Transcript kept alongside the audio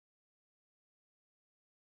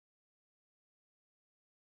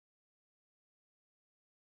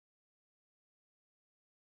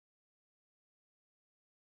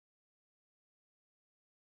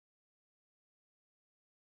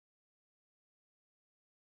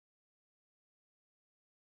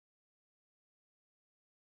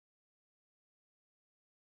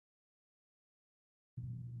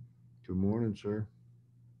Good morning, sir.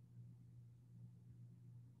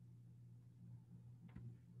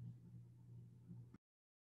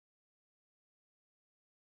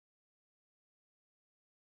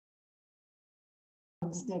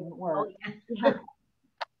 Didn't work.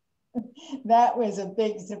 That was a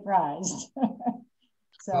big surprise.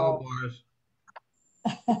 So,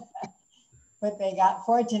 but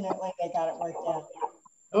fortunately, they got it worked out.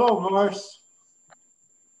 Hello, Morris.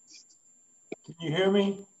 Can you hear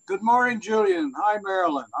me? Good morning, Julian. Hi,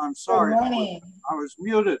 Marilyn. I'm sorry. Good morning. I was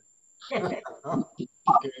muted. Okay.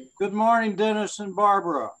 Good morning, Dennis and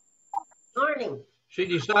Barbara. Morning. She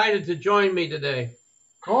decided to join me today.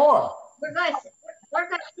 Cool. We're going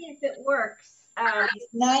to see if it works.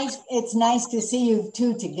 It's nice to see you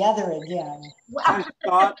two together again. Hi,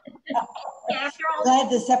 Scott. Glad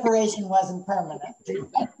the separation wasn't permanent.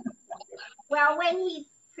 Well, when he's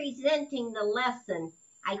presenting the lesson,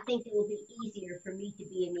 I think it will be easier for me to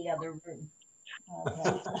be in the other room.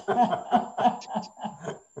 Okay.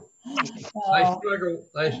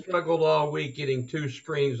 I struggled all week getting 2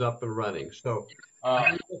 screens up and running. So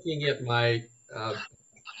I'm looking at my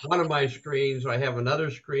one of my screens. I have another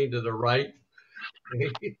screen to the right.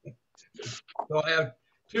 So I have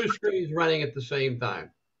 2 screens running at the same time.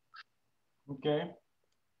 Okay.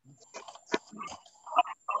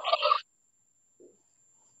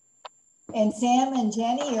 And Sam and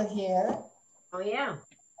Jenny are here. Oh, yeah.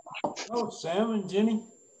 Oh, Sam and Jenny.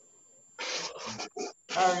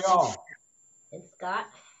 How are y'all? And Scott.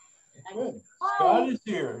 Good. Scott is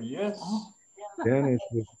here. Yes.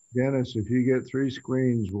 Dennis, if you get 3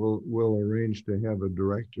 screens, we'll arrange to have a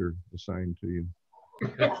director assigned to you. He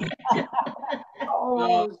doesn't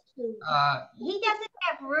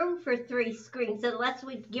have room for 3 screens unless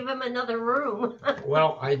we give him another room.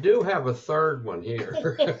 Well, I do have a third one here,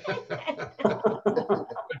 which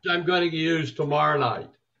I'm going to use tomorrow night.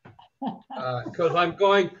 Because I'm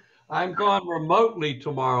gone remotely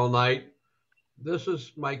tomorrow night.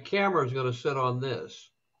 My camera is going to sit on this.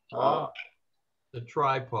 The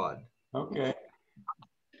tripod. Okay.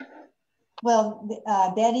 Well,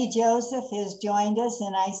 Betty Joseph has joined us,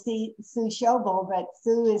 and I see Sue Schobel, but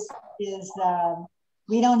Sue is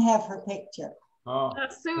we don't have her picture. Oh.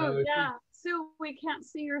 Sue, yeah. Sue, we can't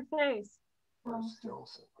see your face.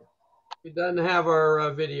 She doesn't have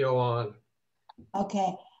our video on.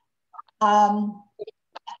 Okay.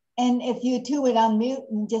 And if you two would unmute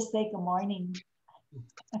and just say good morning.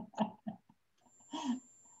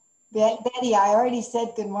 Betty, I already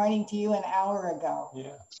said good morning to you an hour ago.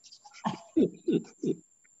 Yeah.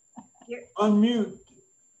 Unmute.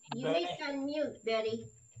 You need to unmute, Betty.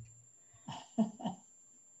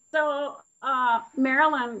 So,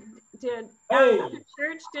 Marilyn, after the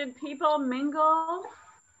church, did people mingle?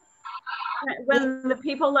 When the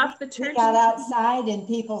people left the church? They got outside and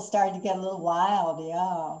people started to get a little wild,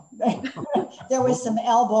 yeah. There was some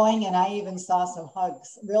elbowing and I even saw some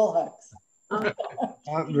hugs, real hugs.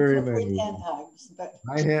 Not very many. Hugs, but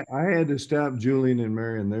I had to stop Julian and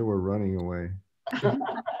Marion. They were running away. I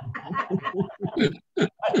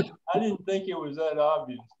didn't think it was that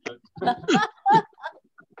obvious. But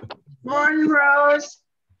Morning, Rose.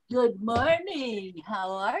 Good morning.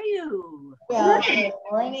 How are you? Well, good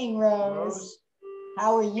morning, Rose.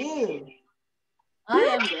 How are you? I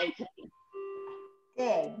am great.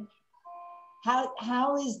 Good.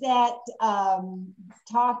 How is that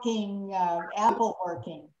talking Apple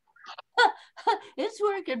working? It's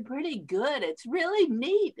working pretty good. It's really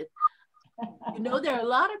neat. You know, there are a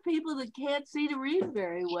lot of people that can't see to read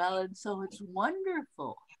very well, and so it's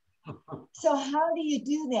wonderful. So how do you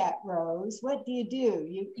do that, Rose? What do?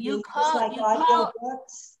 You call like audio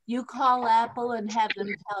books? You call Apple and have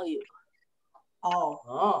them tell you.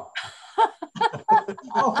 Oh.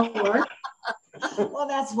 Well,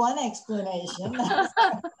 that's one explanation.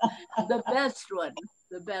 The best one.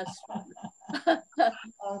 The best one.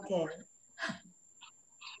 Okay.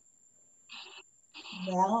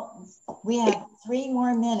 Well, we have 3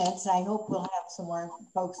 more minutes. I hope we'll have some more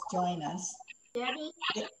folks join us. Betty,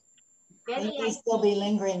 they may still be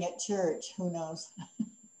lingering at church. Who knows?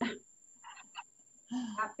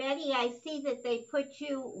 Betty, I see that they put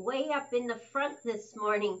you way up in the front this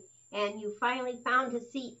morning, and you finally found a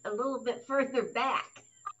seat a little bit further back.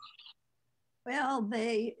 Well,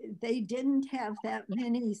 they didn't have that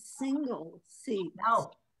many single seats.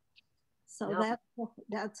 No. So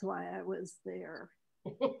that's why I was there.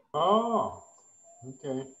 Oh,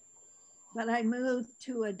 okay. But I moved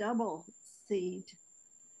to a double seat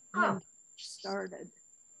when it started.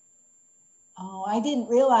 Oh, I didn't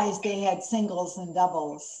realize they had singles and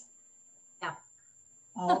doubles. Yeah.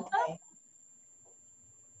 Okay.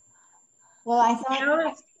 Well, I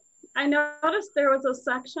thought I noticed there was a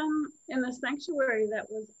section in the sanctuary that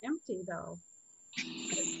was empty though.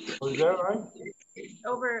 Was that right?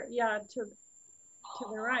 Over, yeah, to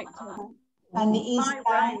the right. On the east My side?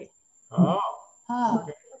 right. Oh, Huh.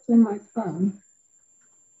 okay. That's in my phone.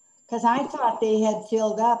 Because I thought they had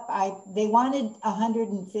filled up. They wanted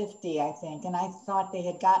 150, I think, and I thought they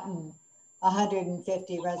had gotten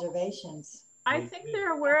 150 reservations. I think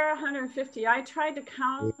there were 150. I tried to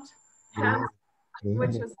count heads,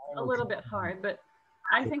 which was a little bit hard, but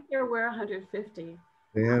I think there were 150.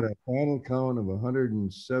 They had a final count of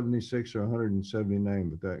 176 or 179,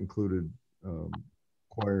 but that included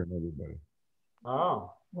choir and everybody.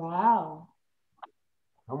 Oh, Wow.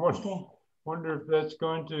 I wonder if that's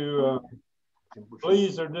going to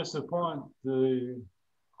please or disappoint the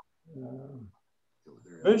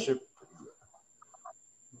bishop.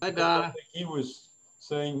 Hi, Donna. I think he was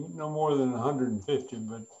saying no more than 150,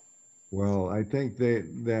 but. Well, I think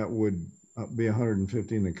that would be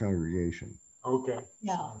 150 in the congregation. Okay.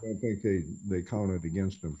 Yeah. I don't think they counted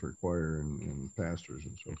against them for choir and pastors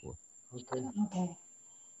and so forth. Okay. Okay.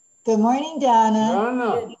 Good morning, Donna.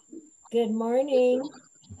 Donna. Good morning.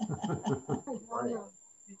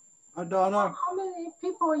 Hi, Donna. How many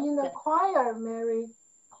people in the choir, Mary?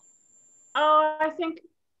 Oh, I think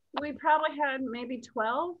we probably had maybe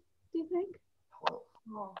 12, do you think?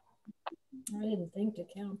 Oh. I didn't think to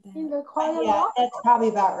count that. In the choir? Yeah, that's probably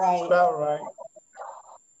about right. About right.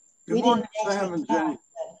 Good We morning, didn't Sam and actually Jenny. count,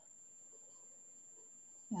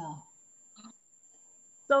 but- Yeah.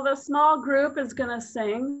 So the small group is going to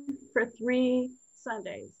sing for 3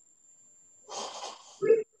 Sundays.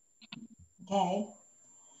 Okay.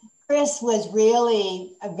 Chris was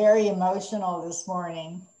really very emotional this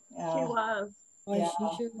morning. She was. Oh, Yeah.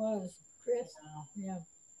 she sure was. Chris. Yeah.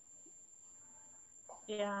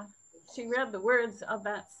 Yeah. She read the words of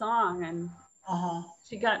that song and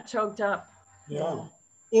she got choked up. Yeah.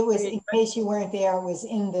 It was, in case you weren't there, it was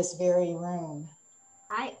in this very room.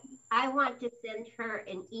 I want to send her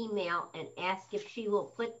an email and ask if she will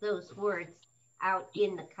put those words out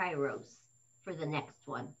in the Kairos for the next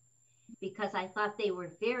one, because I thought they were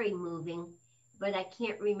very moving, but I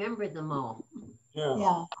can't remember them all. Yeah.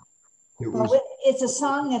 Yeah. It It's a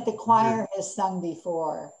song that the choir has sung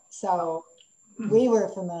before, so we were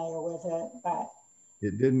familiar with it, but.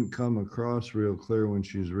 It didn't come across real clear when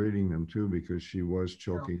she's reading them too, because she was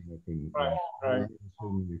choking up and Right.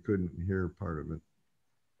 you couldn't hear part of it.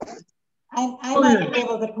 I might be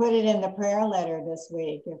able to put it in the prayer letter this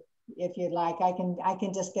week if you'd like. I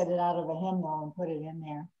can just get it out of a hymnal and put it in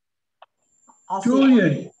there.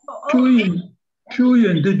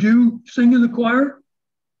 Julian, did you sing in the choir?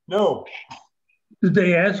 No. Did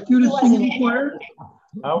they ask you to sing in the choir?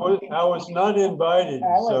 I was not invited.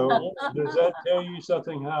 So does that tell you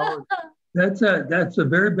something, Howard? That's a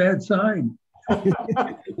very bad sign.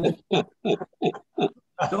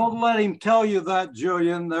 Don't let him tell you that,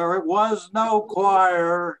 Julian. There was no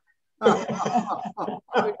choir.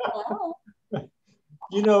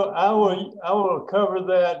 You know, I will cover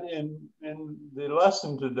that in the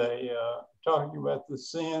lesson today, talking about the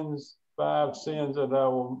sins, 5 sins that I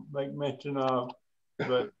will make mention of,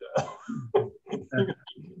 but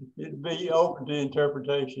it'd be open to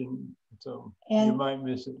interpretation, so you might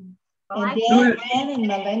miss it. And Dan and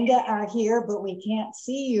Melinda are here, but we can't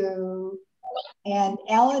see you. And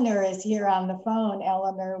Eleanor is here on the phone,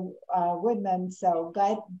 Eleanor Woodman. So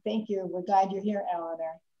thank you. We're glad you're here,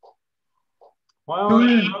 Eleanor.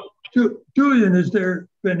 Julian, has there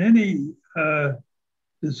been any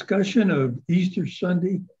discussion of Easter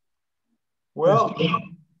Sunday? Well,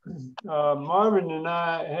 Marvin and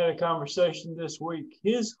I had a conversation this week.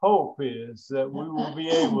 His hope is that we will be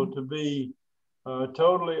able to be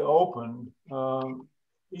totally open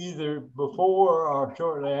either before or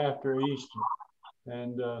shortly after Easter.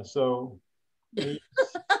 And so he's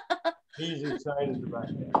excited about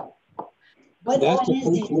that. What is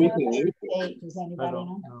the date? Does anybody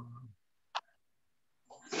know?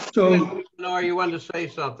 So, Lenore, you wanted to say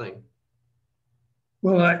something.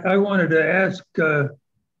 Well, I wanted to ask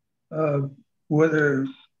whether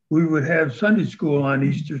we would have Sunday school on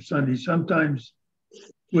Easter Sunday. Sometimes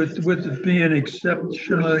with it being an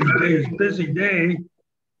exceptionally busy day,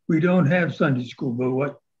 we don't have Sunday school, but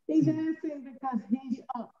what? He's asking because he's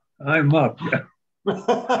up. I'm up, yeah.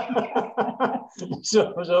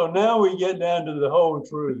 So now we get down to the whole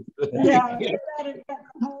truth. Yeah.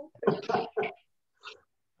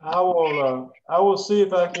 I will see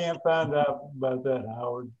if I can't find out about that,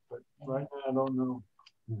 Howard, but right now I don't know.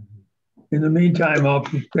 In the meantime, I'll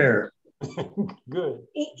prepare. Good.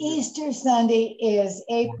 Easter Sunday is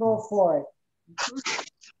April 4th.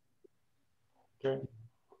 Okay.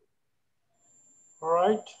 All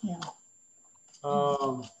right. Yeah.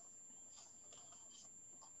 Are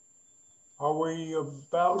we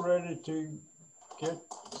about ready to get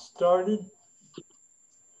started?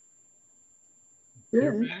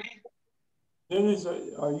 Good. Dennis,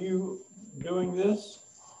 are you doing this?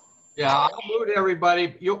 Yeah, I'll mute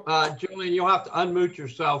everybody. You, Julian, you'll have to unmute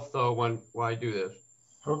yourself though when I do this.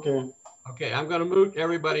 Okay. Okay, I'm going to mute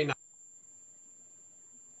everybody now.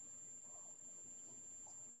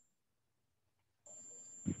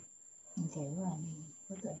 Okay, we're on.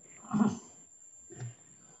 Okay.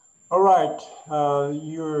 All right.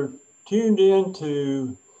 You're tuned in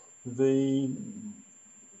to the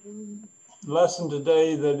lesson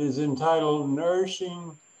today that is entitled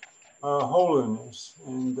Nourishing Holiness.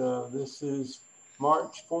 And this is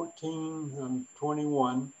March 14,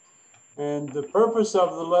 21. And the purpose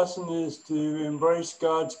of the lesson is to embrace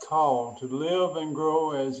God's call to live and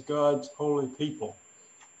grow as God's holy people.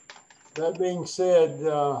 That being said,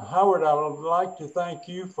 Howard, I would like to thank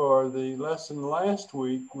you for the lesson last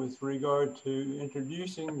week with regard to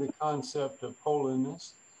introducing the concept of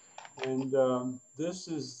holiness. And this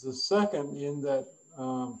is the second in that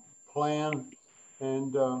plan.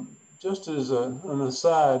 And just as an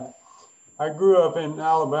aside, I grew up in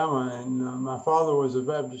Alabama, and my father was a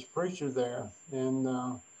Baptist preacher there. And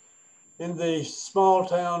in the small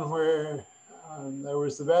town where there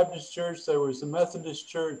was the Baptist church, there was the Methodist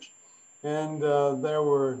church, and there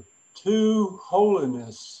were two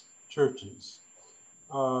holiness churches,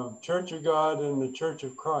 Church of God and the Church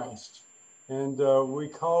of Christ. And we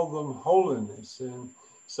called them holiness. And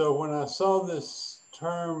so when I saw this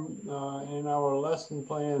term in our lesson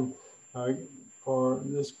plan for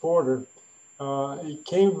this quarter, it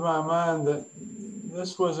came to my mind that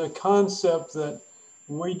this was a concept that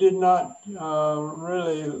we did not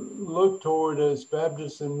really look toward as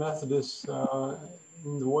Baptists and Methodists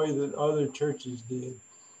in the way that other churches did.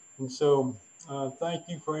 And so thank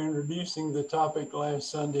you for introducing the topic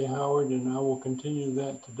last Sunday, Howard, and I will continue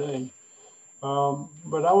that today.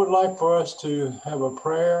 But I would like for us to have a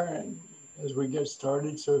prayer as we get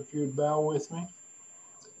started. So if you'd bow with me.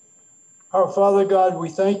 Our Father God, we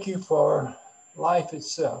thank you for life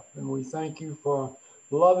itself, and we thank you for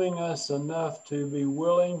loving us enough to be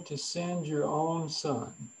willing to send your own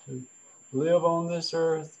Son to live on this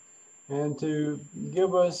earth and to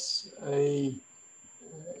give us a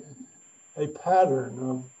pattern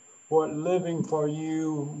of what living for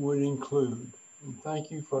you would include. And thank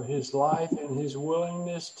you for his life and his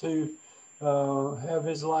willingness to have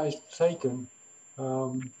his life taken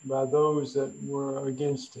by those that were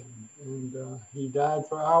against him. And he died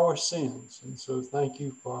for our sins. And so thank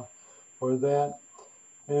you for that.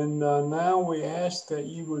 And now we ask that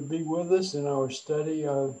you would be with us in our study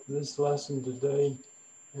of this lesson today.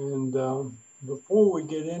 And before we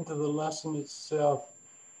get into the lesson itself,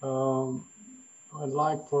 I'd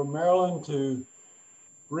like for Marilyn to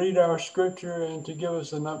read our scripture and to give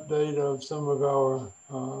us an update of some of our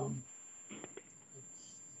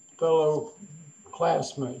fellow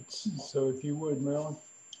classmates. So if you would, Marilyn.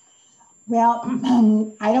 Well,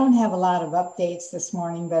 I don't have a lot of updates this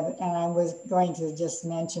morning, but I was going to just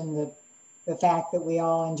mention the fact that we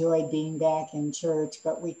all enjoyed being back in church,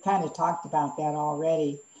 but we kind of talked about that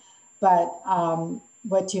already. But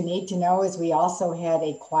what you need to know is we also had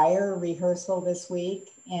a choir rehearsal this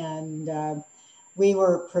week, and we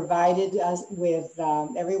were provided us with,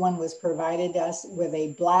 everyone was provided us with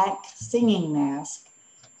a black singing mask.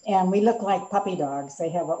 And we look like puppy dogs. They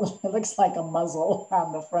have, it looks like a muzzle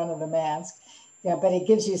on the front of the mask. Yeah, but it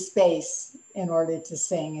gives you space in order to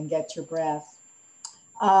sing and get your breath.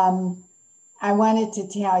 I wanted to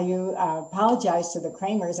tell you, apologize to the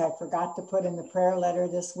Kramers. I forgot to put in the prayer letter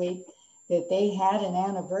this week that they had an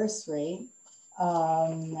anniversary.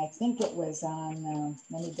 I think it was on,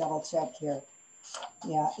 let me double check here.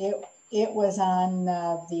 Yeah, it was on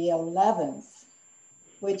the 11th.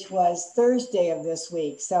 Which was Thursday of this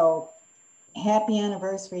week. So happy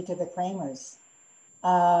anniversary to the Kramers.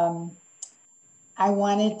 I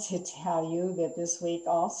wanted to tell you that this week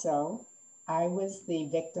also, I was the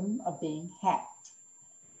victim of being hacked.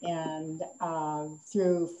 And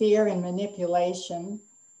through fear and manipulation,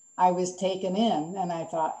 I was taken in, and I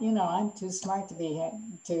thought, you know, I'm too smart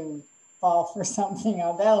to fall for something.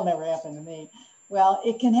 That'll never happen to me. Well,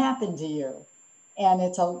 it can happen to you. And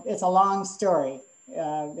it's a long story. There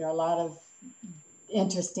are a lot of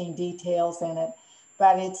interesting details in it,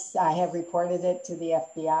 but I have reported it to the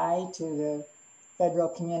FBI, to the Federal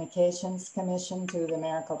Communications Commission, to the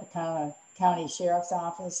Maricopa County Sheriff's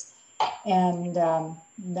Office. And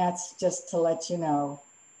that's just to let you know,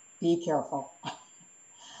 be careful.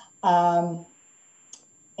 And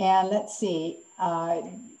let's see,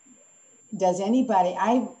 does anybody,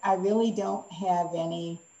 I really don't have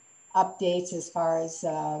any updates as far as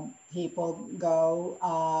people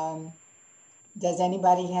go. Does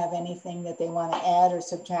anybody have anything that they want to add or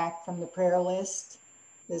subtract from the prayer list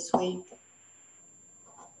this week?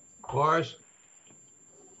 Morris,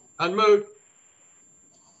 unmute.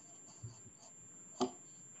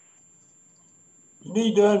 You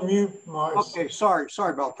need to unmute, Morris. Okay, sorry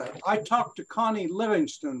about that. I talked to Connie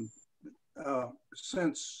Livingston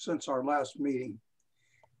since our last meeting.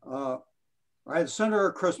 I had sent her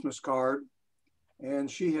a Christmas card and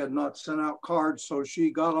she had not sent out cards. So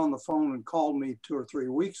she got on the phone and called me 2 or 3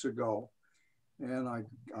 weeks ago. And I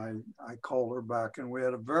called her back and we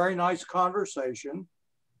had a very nice conversation.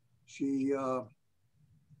 She, of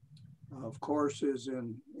course, is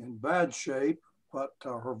in bad shape, but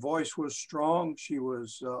her voice was strong. She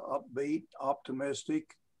was upbeat,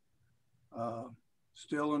 optimistic,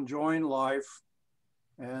 still enjoying life.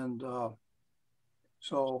 And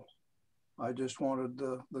so I just wanted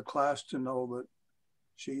the class to know that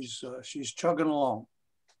she's chugging along.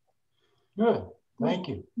 Good, thank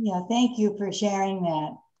you. Yeah, thank you for sharing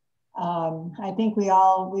that. I think we've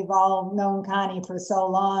all known Connie for so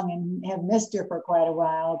long and have missed her for quite a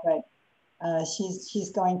while, but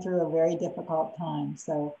she's going through a very difficult time.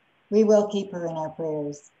 So we will keep her in our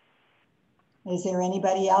prayers. Is there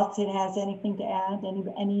anybody else that has anything to add?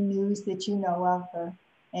 Any news that you know of or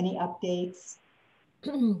any updates?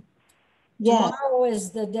 Yes. Tomorrow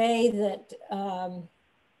is the day that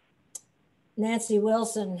Nancy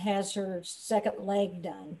Wilson has her second leg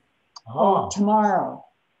done. Oh, tomorrow.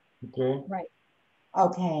 Okay. Right.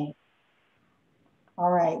 Okay.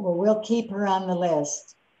 All right. Well, we'll keep her on the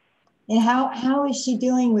list. And how is she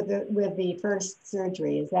doing with the first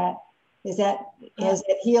surgery? Has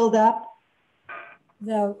it healed up?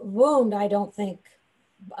 The wound, I don't think,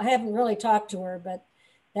 I haven't really talked to her, but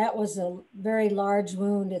that was a very large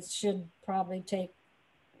wound. It should probably take,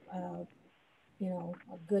 a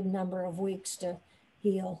good number of weeks to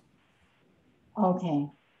heal. Okay.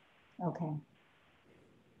 Okay.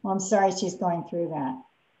 Well, I'm sorry she's going through that.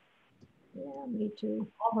 Yeah, me too.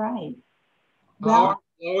 All right. Well,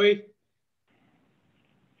 Chloe,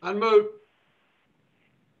 unmute.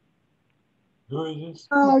 Who is this?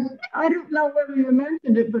 I don't know whether you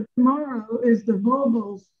mentioned it, but tomorrow is the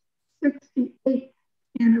Vogel's 68th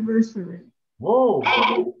anniversary. Whoa.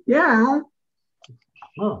 Yeah.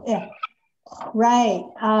 Huh. Yeah. Right.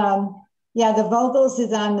 Yeah, the Vogels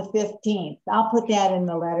is on the 15th. I'll put that in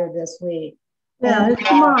the letter this week. Yeah, and, it's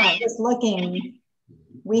tomorrow. Just looking,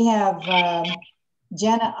 we have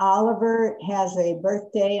Jenna Oliver has a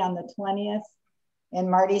birthday on the 20th, and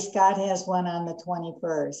Marty Scott has one on the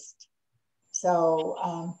 21st. So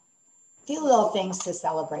a few little things to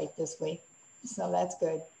celebrate this week. So that's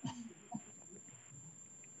good.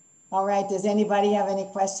 All right, does anybody have any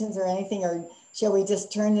questions or anything, or shall we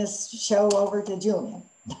just turn this show over to Julian?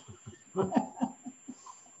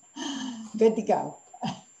 Good to go.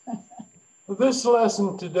 Well, this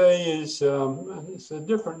lesson today is it's a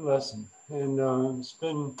different lesson, and it's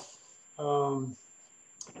been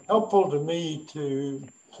helpful to me to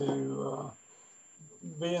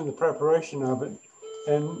be in the preparation of it.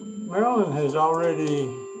 And Marilyn has already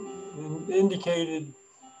indicated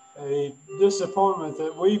a disappointment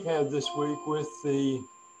that we've had this week with the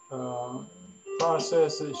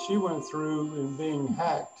process that she went through in being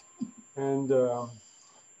hacked. And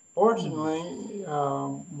fortunately,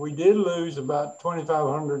 we did lose about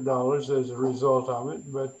 $2,500 as a result of it,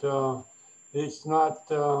 but it's not,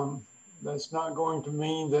 that's not going to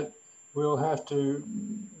mean that we'll have to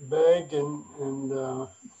beg and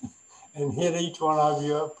hit each one of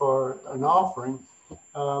you up for an offering.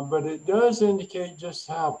 But it does indicate just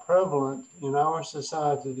how prevalent in our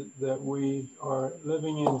society that we are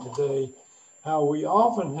living in today, how we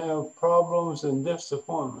often have problems and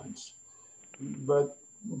disappointments. But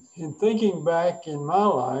in thinking back in my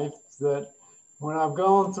life, that when I've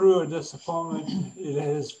gone through a disappointment, it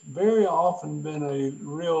has very often been a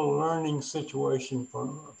real learning situation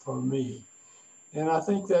for me. And I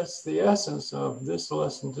think that's the essence of this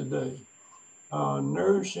lesson today,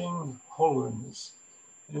 nourishing holiness.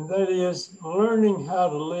 And that is learning how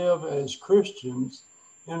to live as Christians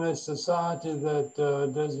in a society that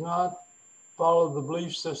does not follow the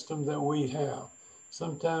belief system that we have.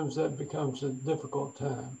 Sometimes that becomes a difficult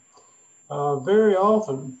time. Very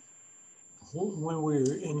often, when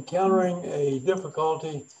we're encountering a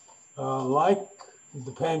difficulty like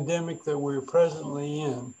the pandemic that we're presently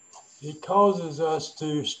in, it causes us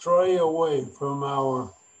to stray away from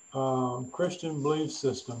our Christian belief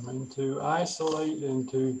system and to isolate and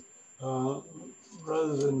to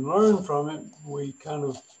rather than learn from it, we kind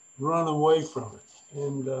of run away from it.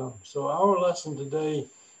 And so our lesson today,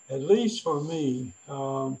 at least for me,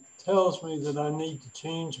 tells me that I need to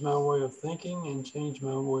change my way of thinking and change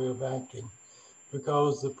my way of acting,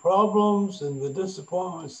 because the problems and the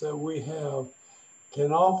disappointments that we have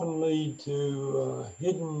can often lead to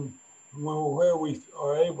hidden, where we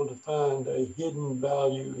are able to find a hidden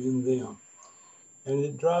value in them. And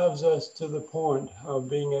it drives us to the point of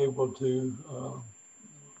being able to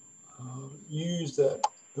use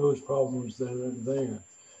those problems that are there.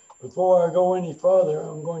 Before I go any further,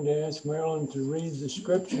 I'm going to ask Marilyn to read the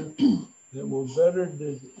scripture that will better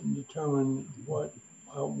determine what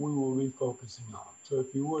we will be focusing on. So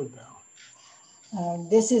if you would, Marilyn.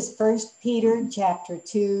 This is 1 Peter chapter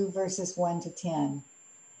 2, verses 1 to 10.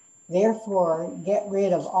 Therefore, get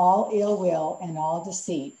rid of all ill will and all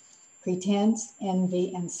deceit, pretense,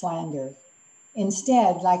 envy, and slander.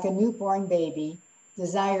 Instead, like a newborn baby,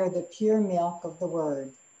 desire the pure milk of the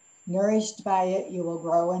word. Nourished by it, you will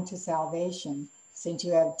grow into salvation, since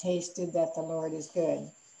you have tasted that the Lord is good.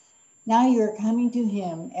 Now you are coming to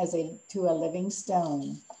him as to a living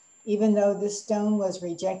stone. Even though this stone was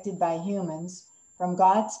rejected by humans, from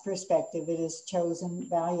God's perspective, it is chosen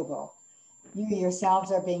valuable. You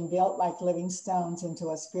yourselves are being built like living stones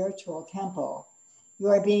into a spiritual temple. You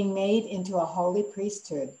are being made into a holy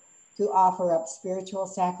priesthood to offer up spiritual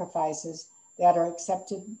sacrifices that are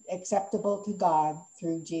acceptable to God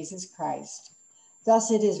through Jesus Christ.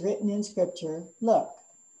 Thus it is written in Scripture, look,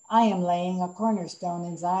 I am laying a cornerstone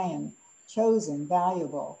in Zion, chosen,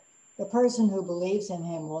 valuable. The person who believes in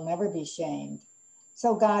him will never be shamed.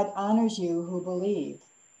 So God honors you who believe.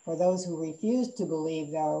 For those who refuse to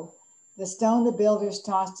believe, though, the stone the builders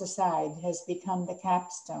tossed aside has become the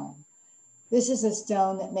capstone. This is a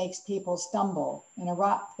stone that makes people stumble and a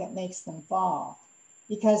rock that makes them fall.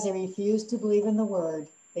 Because they refuse to believe in the word,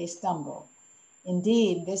 they stumble.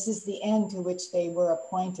 Indeed, this is the end to which they were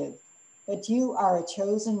appointed. But you are a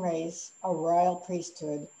chosen race, a royal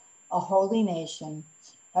priesthood, a holy nation,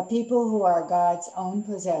 a people who are God's own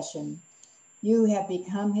possession. You have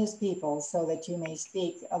become his people so that you may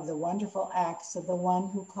speak of the wonderful acts of the one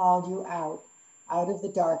who called you out of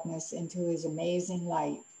the darkness into his amazing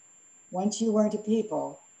light. Once you weren't a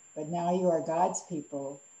people, but now you are God's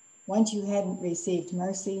people. Once you hadn't received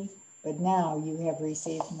mercy, but now you have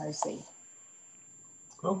received mercy.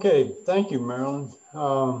 Okay, thank you, Marilyn.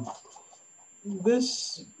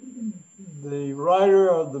 The writer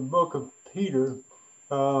of the book of Peter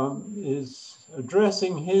is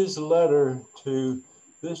addressing his letter to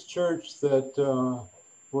this church that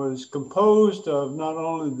was composed of not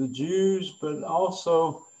only the Jews, but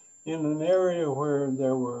also in an area where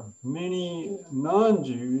there were many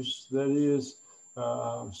non-Jews, that is,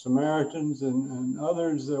 Samaritans and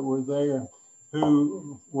others that were there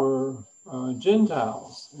who were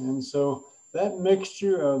Gentiles. And so that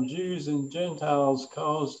mixture of Jews and Gentiles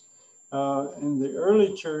caused in the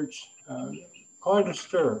early church quite a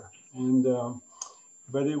stir. And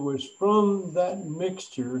but it was from that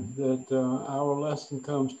mixture that our lesson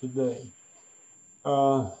comes today.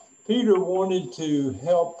 Peter wanted to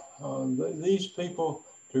help these people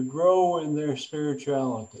to grow in their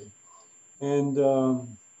spirituality. And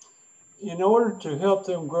in order to help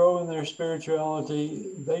them grow in their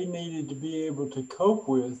spirituality, they needed to be able to cope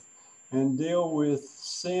with and deal with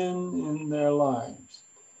sin in their lives.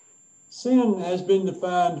 Sin has been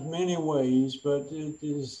defined many ways, but it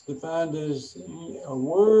is defined as a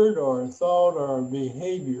word or a thought or a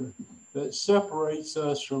behavior that separates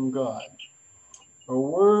us from God. A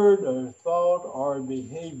word, a thought, or a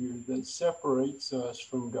behavior that separates us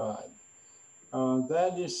from God.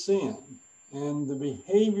 That is sin. And the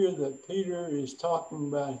behavior that Peter is talking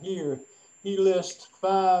about here, he lists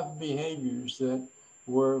 5 behaviors that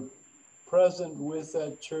were present with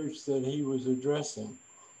that church that he was addressing.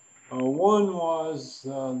 One was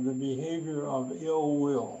the behavior of ill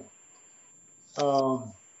will.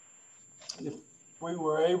 If we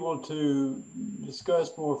were able to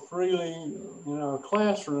discuss more freely in our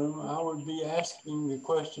classroom, I would be asking the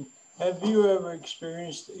question, have you ever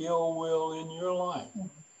experienced ill will in your life?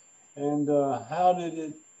 And how did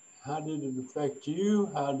it affect you?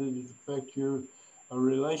 How did it affect your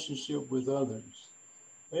relationship with others?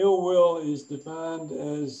 Ill will is defined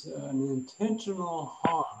as an intentional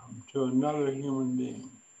harm to another human being.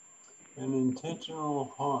 An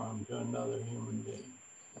intentional harm to another human being.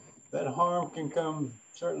 That harm can come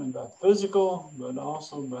certainly by physical, but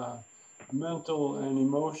also by mental and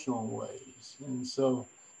emotional ways. And so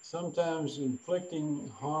sometimes inflicting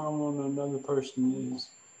harm on another person is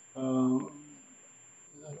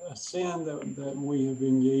a sin that we have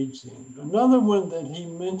engaged in. Another one that he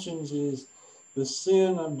mentions is the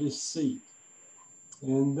sin of deceit.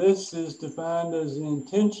 And this is defined as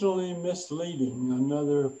intentionally misleading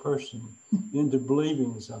another person into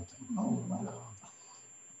believing something. Oh, wow.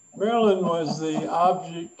 Marilyn was the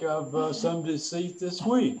object of some deceit this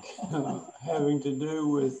week, having to do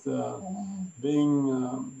with being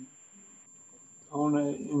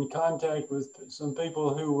in contact with some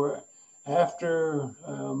people who were after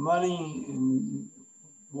money and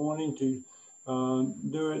wanting to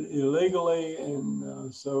do it illegally.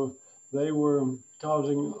 And so they were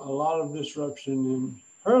causing a lot of disruption in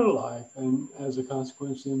her life and as a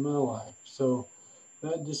consequence in my life. So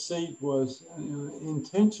that deceit was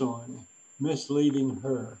intentionally misleading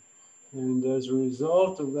her. And as a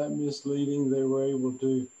result of that misleading, they were able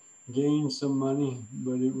to gain some money,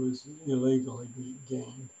 but it was illegally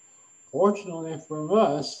gained. Fortunately for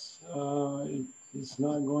us, it's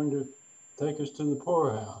not going to take us to the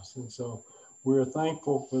poorhouse. And so we're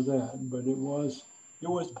thankful for that. But it was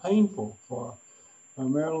painful for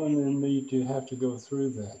Marilyn and me to have to go through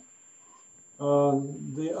that.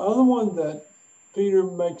 The other one that Peter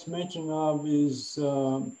makes mention of is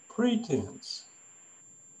pretense.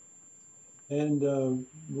 And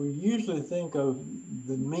we usually think of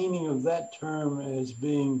the meaning of that term as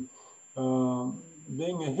being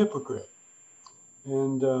a hypocrite.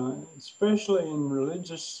 And especially in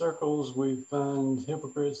religious circles, we find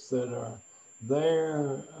hypocrites that are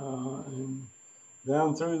there and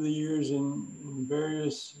down through the years in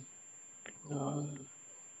various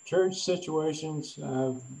church situations.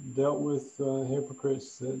 I've dealt with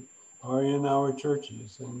hypocrites that are in our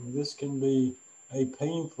churches, and this can be a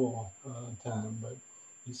painful time, but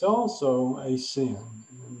it's also a sin,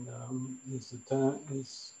 and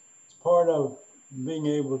it's part of being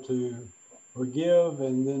able to forgive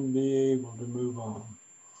and then be able to move on.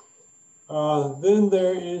 Then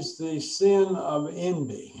there is the sin of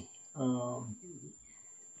envy.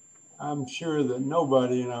 I'm sure that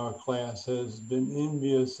nobody in our class has been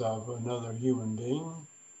envious of another human being.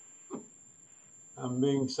 I'm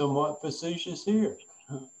being somewhat facetious here.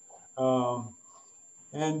 But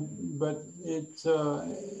it's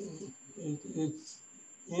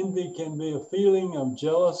envy can be a feeling of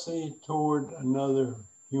jealousy toward another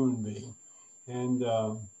human being. And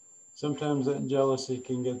sometimes that jealousy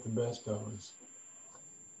can get the best of us.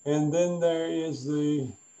 And then there is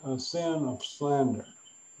the sin of slander.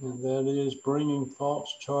 And that is bringing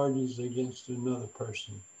false charges against another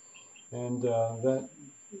person. And that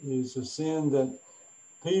is a sin that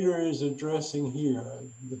Peter is addressing here.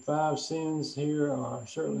 The 5 sins here are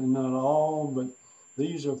certainly not all, but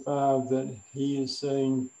these are 5 that he is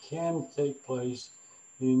saying can take place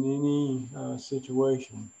in any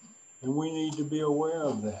situation. And we need to be aware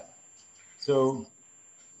of that. So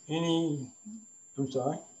I'm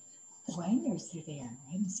sorry? The Wideners are there.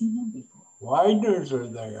 I haven't seen them before. Wideners are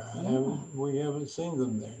there. Yeah. We haven't seen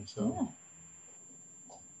them there. So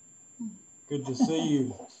yeah. Good to see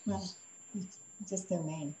you. Well, just their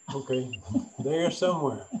name. Okay, they're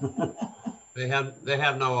somewhere. They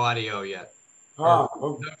have no audio yet. Okay.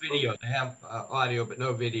 No video. They have audio, but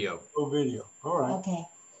no video. No video. All right. Okay.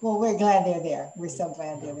 Well, we're glad they're there. We're so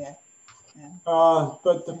glad they're there. Yeah.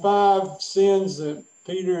 But the 5 sins that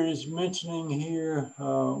Peter is mentioning here,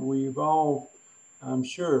 we've all, I'm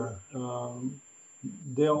sure,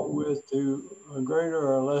 dealt with to a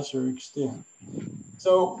greater or lesser extent.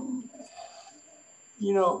 So,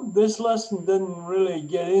 this lesson didn't really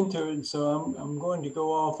get into it, so I'm going to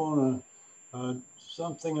go off on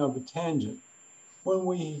something of a tangent. When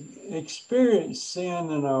we experience sin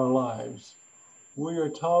in our lives, we are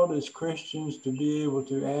taught as Christians to be able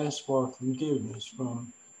to ask for forgiveness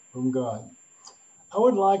from God. I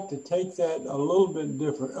would like to take that a little bit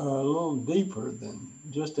different, a little deeper than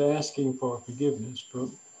just asking for forgiveness.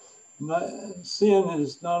 But sin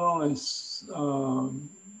is not only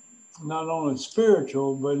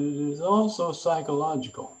spiritual, but it is also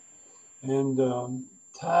psychological, and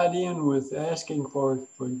tied in with asking for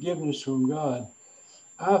forgiveness from God.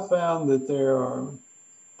 I found that there are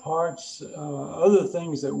parts, other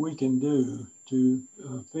things that we can do to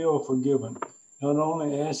feel forgiven. Not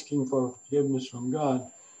only asking for forgiveness from God,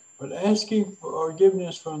 but asking for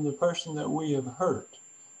forgiveness from the person that we have hurt,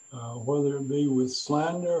 whether it be with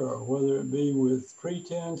slander or whether it be with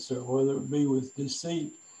pretense or whether it be with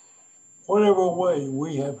deceit. Whatever way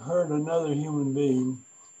we have hurt another human being,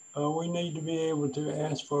 we need to be able to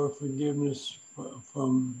ask for forgiveness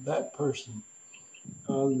from that person.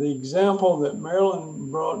 The example that Marilyn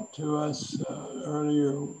brought to us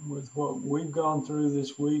earlier with what we've gone through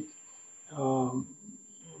this week,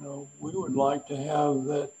 we would like to have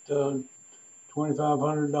that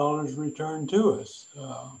 $2,500 returned to us.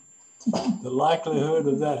 The likelihood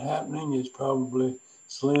of that happening is probably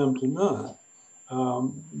slim to none.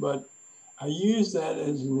 But I use that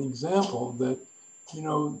as an example that,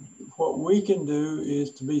 what we can do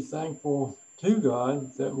is to be thankful to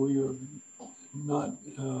God that we are not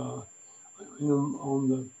on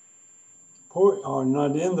the poor, or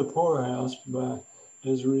not in the poorhouse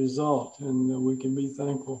as a result, and we can be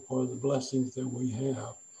thankful for the blessings that we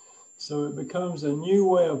have. So it becomes a new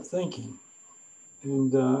way of thinking.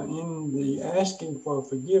 And in the asking for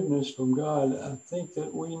forgiveness from God, I think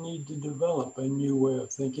that we need to develop a new way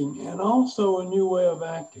of thinking and also a new way of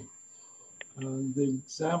acting. The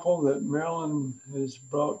example that Marilyn has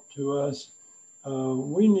brought to us,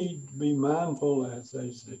 we need to be mindful as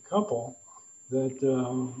a couple that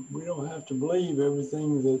we don't have to believe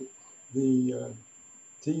everything that the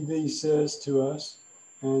TV says to us.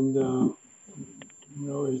 And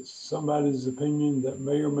it's somebody's opinion that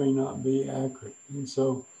may or may not be accurate. And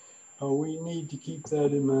so we need to keep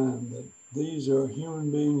that in mind, that these are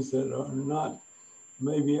human beings that are not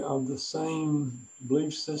maybe of the same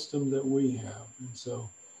belief system that we have. And so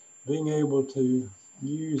being able to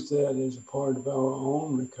use that as a part of our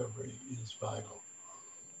own recovery is vital.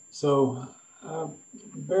 So I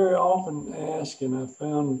very often ask, and I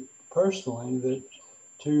found personally that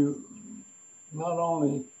to not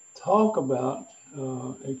only talk about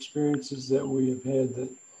experiences that we have had that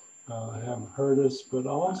have hurt us, but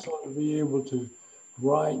also to be able to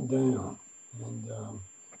write down and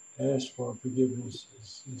ask for forgiveness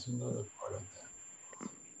is another part of that.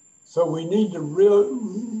 So we need to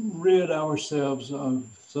rid ourselves of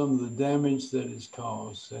some of the damage that is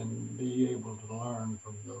caused and be able to learn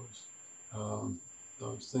from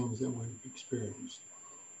those things that we've experienced.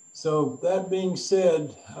 So that being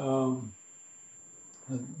said, another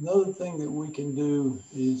thing that we can do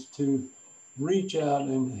is to reach out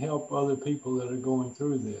and help other people that are going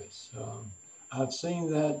through this. I've seen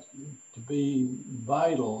that to be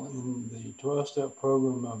vital in the 12-step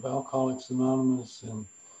program of Alcoholics Anonymous and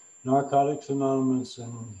Narcotics Anonymous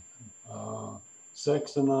and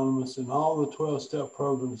Sex Anonymous and all the 12-step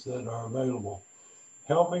programs that are available.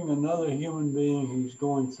 Helping another human being who's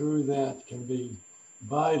going through that can be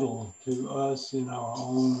vital to us in our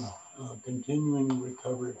own continuing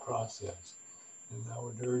recovery process. And I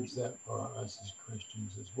would urge that for us as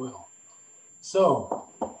Christians as well. So,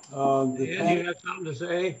 and you have something to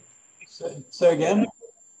say? Say again?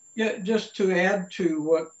 Yeah, just to add to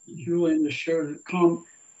what Julian has shared,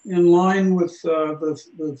 in line with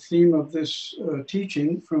the theme of this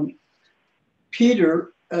teaching from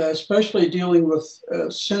Peter, especially dealing with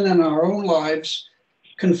sin in our own lives,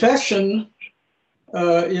 confession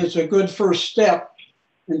is a good first step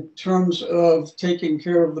in terms of taking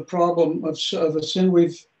care of the problem of the sin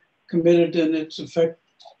we've committed and its effect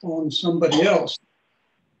on somebody else.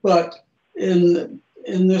 But in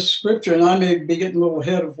this scripture, and I may be getting a little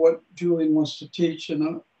ahead of what Julian wants to teach, and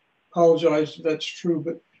I apologize if that's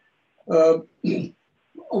true, but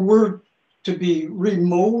we're to be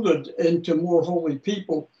remolded into more holy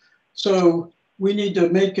people. So we need to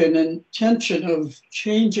make an intention of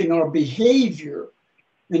changing our behavior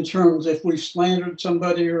in terms if we've slandered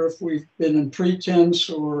somebody or if we've been in pretense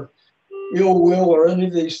or ill will or any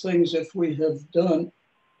of these things. If we have done,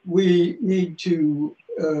 we need to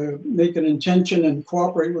make an intention and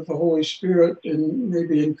cooperate with the Holy Spirit and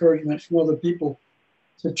maybe encouragement from other people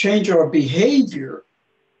to change our behavior,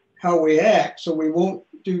 how we act, so we won't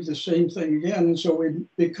do the same thing again. And so we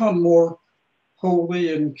become more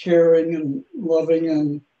holy and caring and loving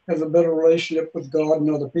and have a better relationship with God and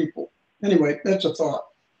other people. Anyway, that's a thought.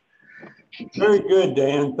 Very good,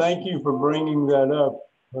 Dan. Thank you for bringing that up.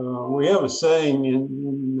 We have a saying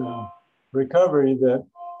in recovery that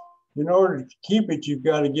in order to keep it, you've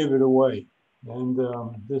got to give it away. And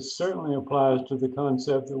this certainly applies to the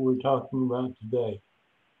concept that we're talking about today.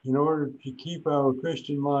 In order to keep our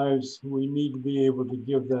Christian lives, we need to be able to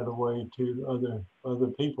give that away to other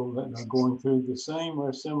people that are going through the same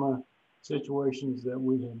or similar situations that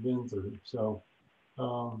we have been through. So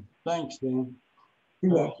thanks, Dan.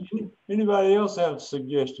 Anybody else have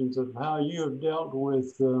suggestions of how you have dealt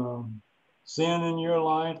with sin in your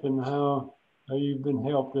life and how you've been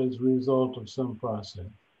helped as a result of some process?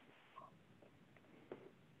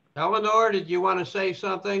 Eleanor, did you want to say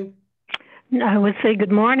something? I would say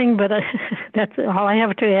good morning, but that's all I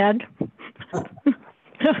have to add.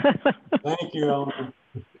 Thank you, Eleanor.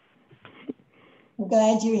 I'm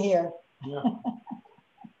glad you're here. Yeah.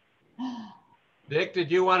 Dick,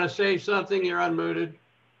 did you want to say something? You're unmuted.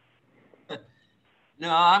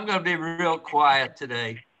 No, I'm going to be real quiet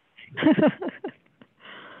today.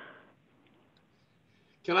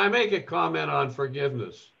 Can I make a comment on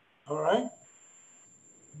forgiveness? All right.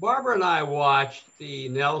 Barbara and I watched the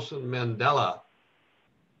Nelson Mandela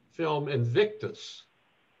film Invictus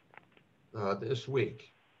this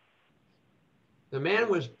week. The man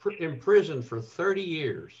was in prison for 30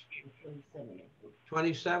 years.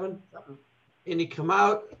 27? And he come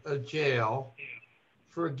out of jail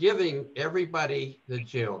forgiving everybody that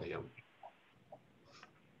jailed him.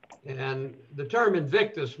 And the term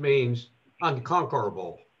Invictus means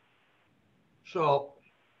unconquerable. So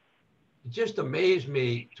it just amazed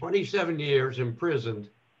me, 27 years imprisoned,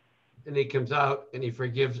 and he comes out and he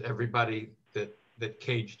forgives everybody that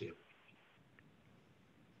caged him.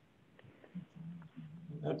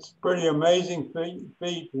 That's pretty amazing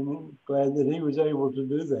feat, and I'm glad that he was able to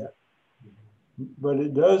do that. But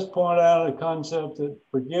it does point out a concept that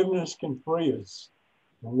forgiveness can free us,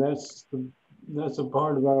 and that's a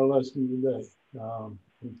part of our lesson today.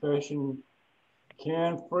 Confession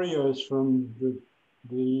can free us from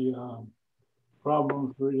the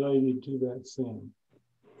problems related to that sin.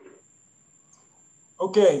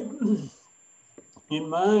 Okay, in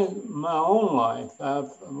my own life,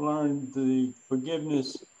 I've learned the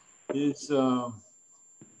forgiveness is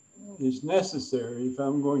necessary if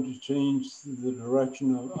I'm going to change the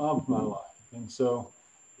direction of my life. And so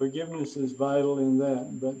forgiveness is vital in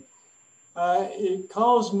that. But it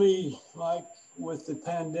caused me, like with the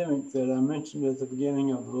pandemic that I mentioned at the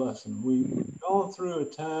beginning of the lesson, we've gone through a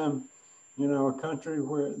time in our country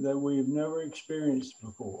that we've never experienced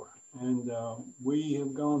before. And we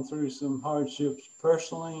have gone through some hardships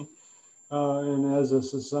personally and as a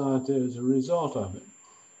society as a result of it.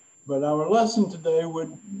 But our lesson today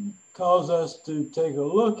would cause us to take a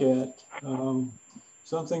look at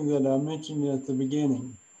something that I mentioned at the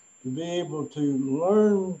beginning, to be able to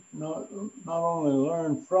learn, not only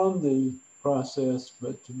learn from the process,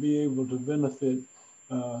 but to be able to benefit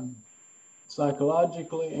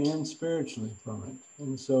psychologically and spiritually from it.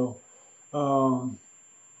 And so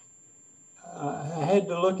I had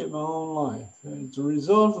to look at my own life. As a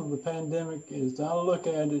result of the pandemic, as I look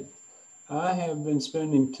at it, I have been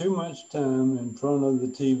spending too much time in front of the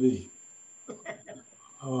TV.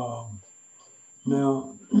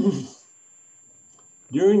 Now,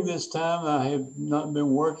 during this time, I have not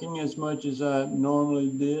been working as much as I normally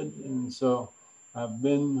did. And so I've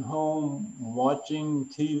been home watching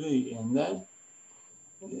TV. And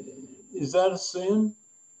is that a sin?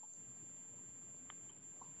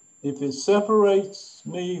 If it separates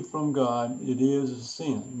me from God, it is a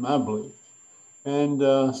sin, my belief. And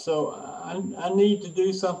so I need to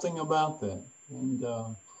do something about that. And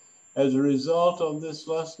as a result of this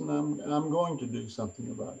lesson, I'm going to do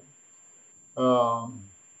something about it.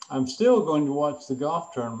 I'm still going to watch the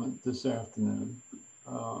golf tournament this afternoon.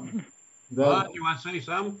 You want to say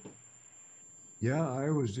something? Yeah,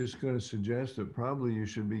 I was just going to suggest that probably you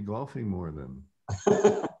should be golfing more then.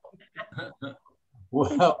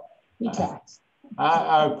 Well,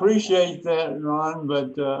 I appreciate that, Ron,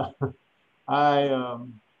 but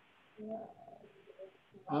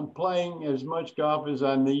I'm playing as much golf as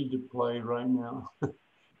I need to play right now.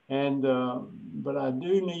 And but I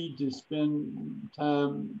do need to spend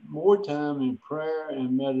more time in prayer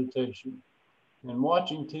and meditation. And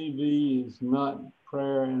watching TV is not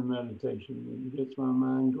prayer and meditation. It gets my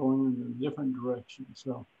mind going in a different direction.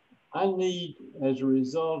 So I need, as a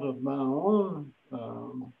result of my own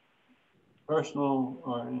personal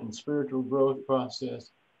and spiritual growth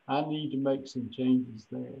process, I need to make some changes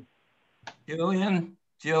there. Julian,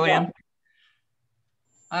 Yeah.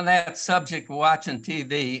 On that subject of watching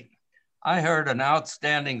TV, I heard an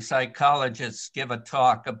outstanding psychologist give a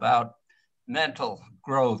talk about mental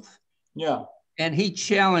growth. Yeah. And he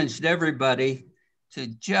challenged everybody to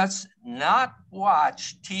just not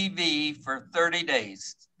watch TV for 30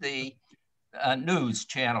 days, the news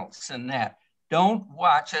channels and that. Don't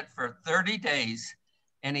watch it for 30 days.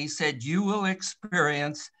 And he said, you will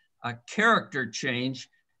experience a character change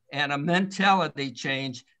and a mentality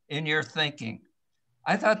change in your thinking.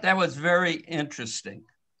 I thought that was very interesting.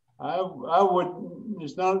 I would,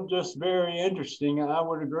 it's not just very interesting, I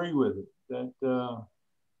would agree with it, that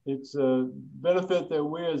it's a benefit that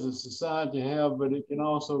we as a society have, but it can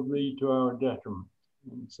also lead to our detriment.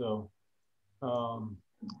 And so,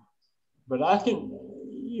 but I can,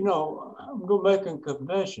 you know, I'm going to make a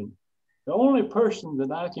confession. The only person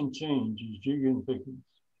that I can change is Julian Pickens.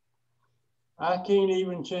 I can't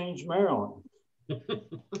even change Marilyn.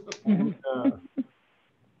 And,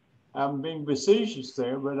 I'm being facetious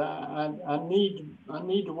there, but I need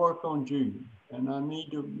to work on Julian, and I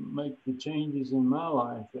need to make the changes in my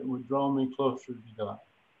life that would draw me closer to God.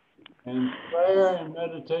 And prayer and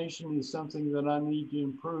meditation is something that I need to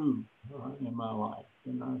improve in my life.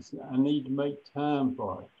 And I need to make time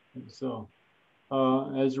for it. And so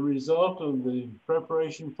as a result of the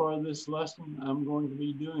preparation for this lesson, I'm going to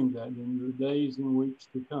be doing that in the days and weeks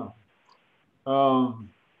to come.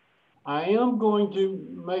 I am going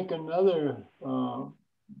to make another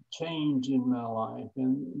change in my life,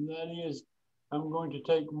 and that is I'm going to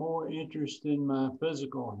take more interest in my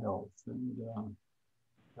physical health. And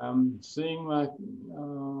I'm seeing my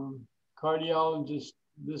cardiologist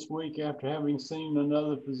this week after having seen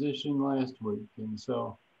another physician last week. And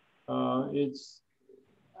so I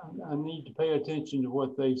need to pay attention to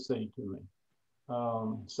what they say to me.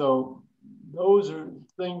 So those are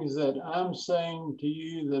things that I'm saying to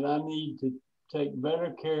you that I need to take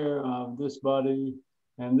better care of this body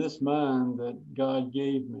and this mind that God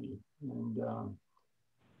gave me. And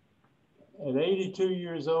at 82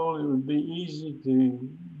 years old, it would be easy to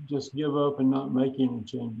just give up and not make any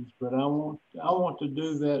changes. But I want to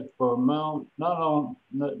do that for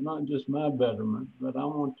not just my betterment, but I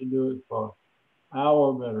want to do it for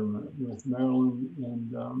our betterment with Marilyn,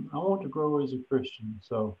 and I want to grow as a Christian.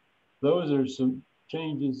 So those are some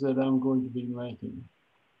changes that I'm going to be making.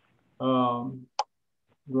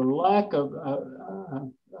 The lack of,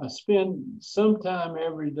 I spend some time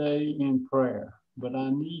every day in prayer, but I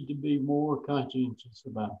need to be more conscientious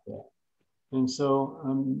about that. And so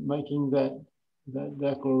I'm making that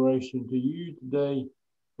declaration to you today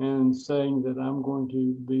and saying that I'm going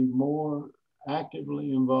to be more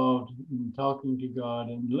actively involved in talking to God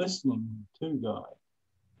and listening to God.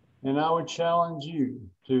 And I would challenge you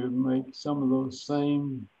to make some of those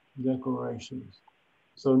same declarations.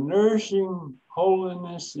 So nourishing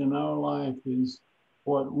holiness in our life is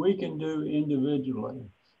what we can do individually.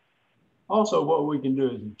 Also what we can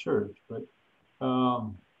do as a church, but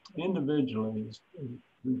individually is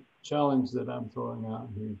the challenge that I'm throwing out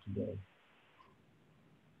here today.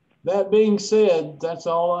 That being said, that's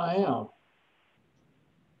all I have.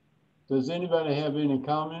 Does anybody have any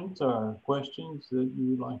comments or questions that you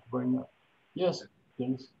would like to bring up? Yes,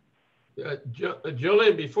 Dennis.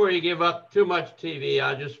 Julian, before you give up too much TV,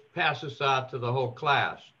 I'll just pass this out to the whole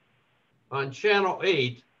class. On Channel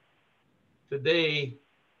 8, today,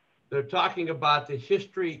 they're talking about the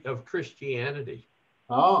history of Christianity.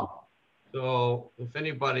 Oh. So if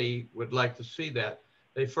anybody would like to see that,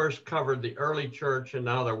 they first covered the early church and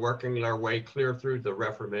now they're working their way clear through the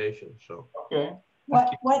Reformation. So okay.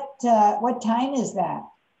 What time is that?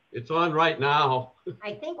 It's on right now.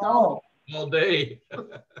 I think all day.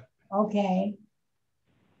 Okay.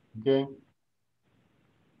 Okay.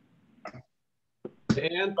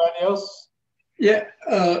 Anybody else? Yeah,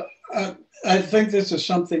 I think this is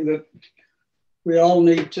something that we all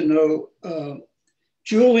need to know.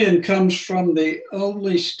 Julian comes from the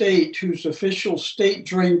only state whose official state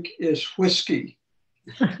drink is whiskey.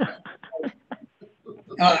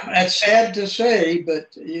 It's sad to say,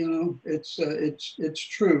 but you know, it's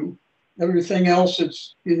true. Everything else,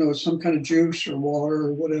 it's, you know, some kind of juice or water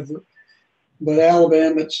or whatever. But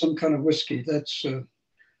Alabama, it's some kind of whiskey. That's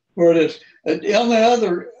where it is. The only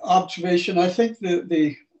other observation, I think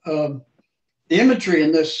the imagery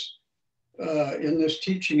in this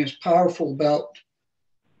teaching is powerful about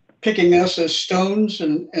picking us as stones,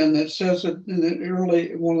 and it says it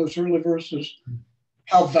in one of those early verses,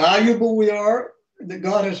 how valuable we are. That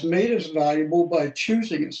God has made us valuable by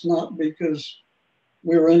choosing us, not because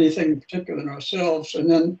we were anything particular in ourselves, and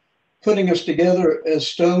then putting us together as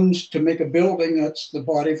stones to make a building. That's the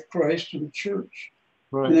body of Christ and the church.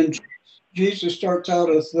 Right. And then Jesus starts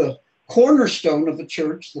out as the cornerstone of the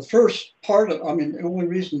church, the first part of, I mean, the only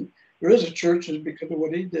reason there is a church is because of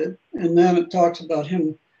what he did. And then it talks about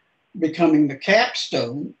him becoming the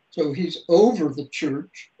capstone. So he's over the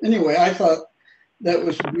church. Anyway, I thought that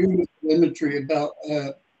was beautiful imagery about,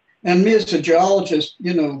 and me as a geologist,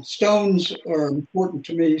 you know, stones are important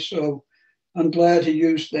to me. So I'm glad he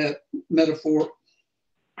used that metaphor.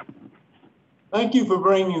 Thank you for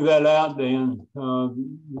bringing that out, Dan. The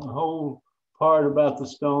whole part about the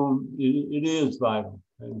stone, it is vital.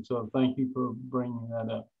 And so thank you for bringing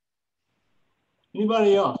that up.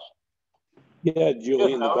 Anybody else? Yeah,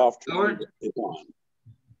 Julian, the golf tournament is on.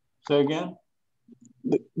 Say again?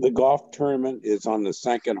 The golf tournament is on the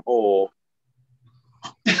second hole.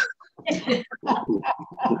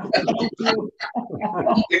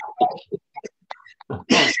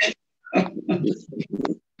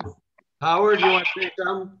 Howard, you want to say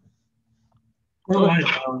something? Well,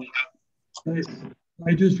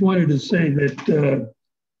 I just wanted to say that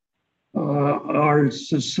our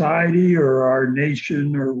society or our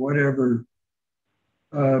nation or whatever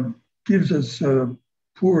gives us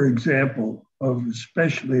poor example of,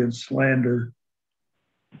 especially of slander.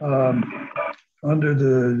 Under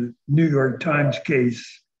the New York Times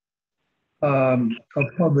case, a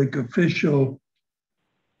public official,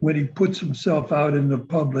 when he puts himself out in the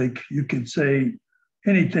public, you can say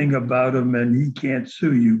anything about him and he can't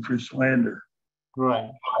sue you for slander. Right.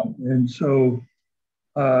 And so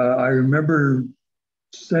I remember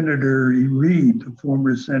Senator Reid, the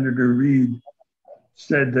former Senator Reid,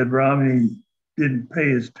 said that Romney didn't pay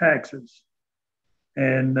his taxes.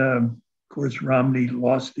 And of course, Romney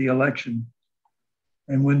lost the election.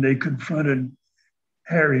 And when they confronted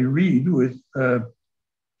Harry Reid with,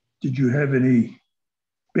 did you have any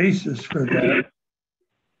basis for that?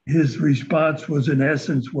 His response was, in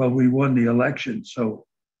essence, well, we won the election, so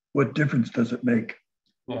what difference does it make?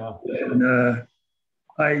 Yeah.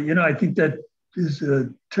 And I think that is a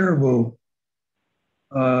terrible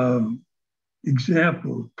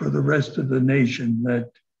example for the rest of the nation, that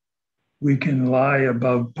we can lie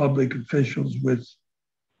about public officials with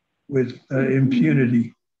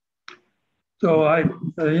impunity. So I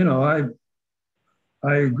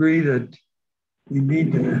agree that we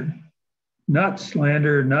need to not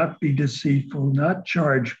slander, not be deceitful, not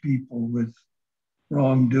charge people with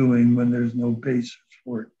wrongdoing when there's no basis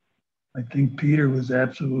for it. I think Peter was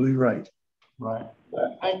absolutely right. Right.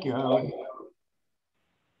 Thank you, Howard.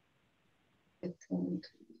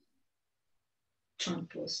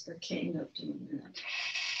 Trump was the king of doing that.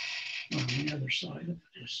 On the other side of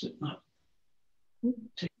it is sitting up,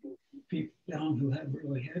 taking people down who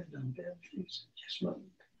really have done bad things. Just let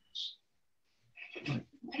them pass.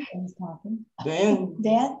 Dan?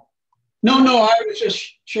 Dan? No, I was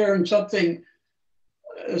just sharing something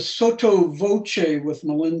sotto voce with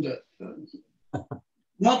Melinda.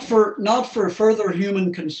 Not for further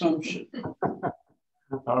human consumption.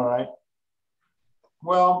 All right.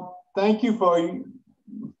 Well, thank you for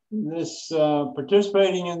this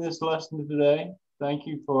participating in this lesson today. Thank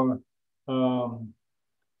you for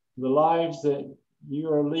the lives that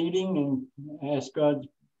you are leading, and ask God's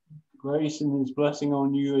grace and His blessing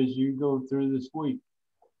on you as you go through this week.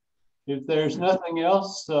 If there's nothing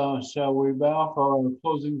else, shall we bow for our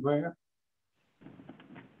closing prayer?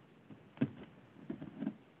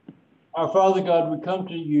 Our Father God, we come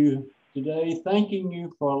to you today thanking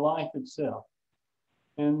you for life itself,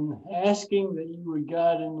 and asking that you would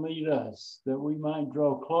guide and lead us, that we might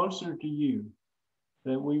draw closer to you,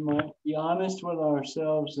 that we might be honest with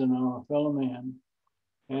ourselves and our fellow man,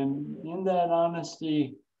 and in that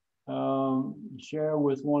honesty, share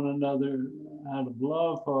with one another out of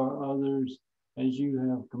love for others as you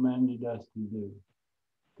have commanded us to do.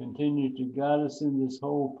 Continue to guide us in this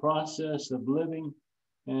whole process of living,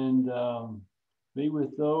 and be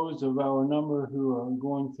with those of our number who are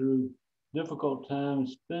going through difficult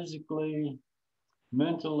times physically,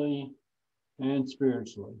 mentally, and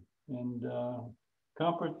spiritually, and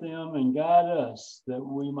comfort them and guide us that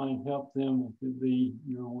we might help them if it be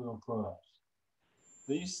your will for us.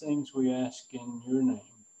 These things we ask in your name.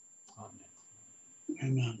 Amen.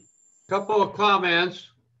 Amen. Couple of comments.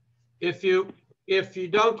 If you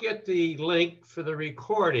don't get the link for the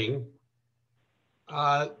recording,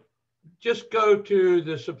 just go to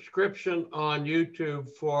the subscription on YouTube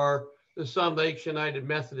for the Sun Lakes United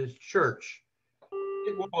Methodist Church.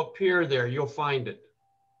 It will appear there. You'll find it.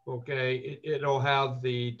 Okay. It'll have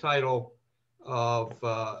the title of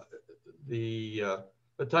the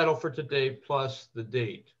title for today plus the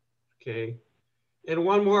date. Okay. And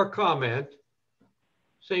one more comment.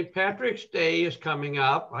 St. Patrick's Day is coming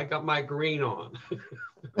up. I got my green on.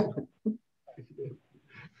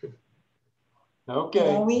 Okay.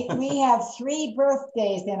 Well, we have 3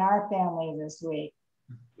 birthdays in our family this week.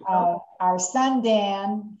 Our son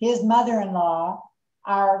Dan, his mother-in-law,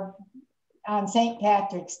 are on St.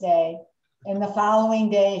 Patrick's Day, and the following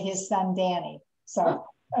day his son Danny. So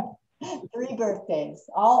 3 birthdays,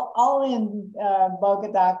 all in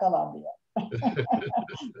Bogota, Colombia.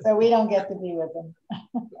 So we don't get to be with them.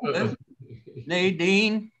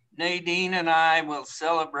 Nadine and I will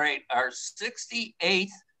celebrate our 68th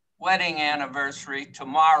wedding anniversary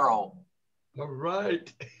tomorrow. All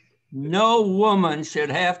right. No woman should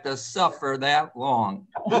have to suffer that long.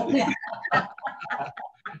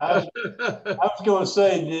 I was going to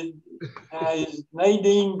say, is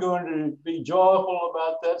Nadine going to be joyful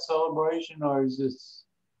about that celebration, or is this?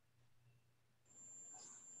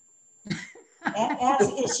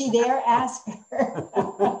 Is she there? Ask her.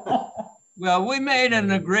 Well, we made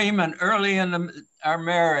an agreement early in our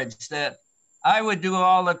marriage that I would do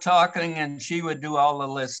all the talking and she would do all the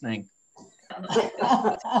listening.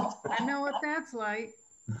 I know what that's like.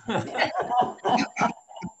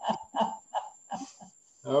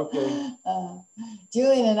 Okay.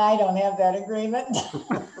 Julian and I don't have that agreement.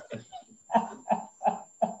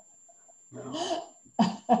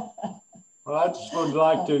 Well, I just would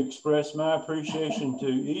like to express my appreciation to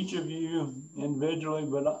each of you individually,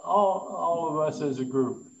 but all of us as a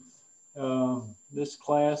group. This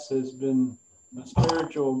class has been a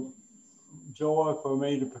spiritual joy for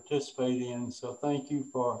me to participate in. So thank you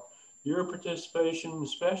for your participation,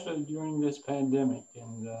 especially during this pandemic.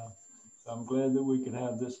 And I'm glad that we could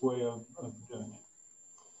have this way of doing it.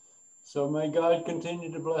 So may God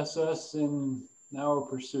continue to bless us in our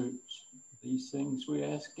pursuits. These things we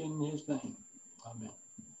ask in his name. Amen.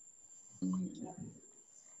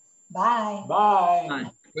 Bye. Bye.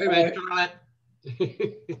 Wait a minute, Charlotte.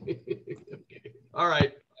 Okay. All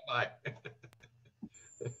right. Bye.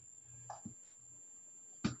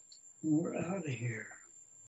 We're out of here.